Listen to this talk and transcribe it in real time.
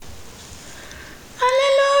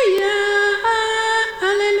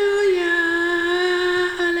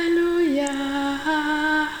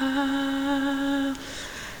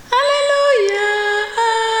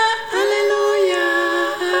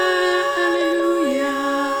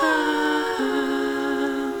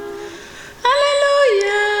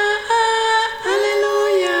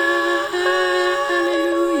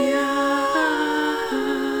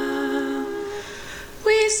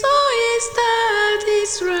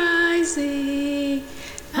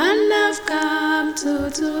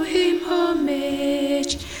to do him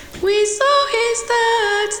homage. We saw his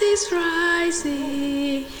stars is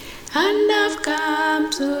rising, and I've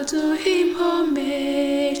come to do him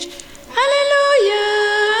homage.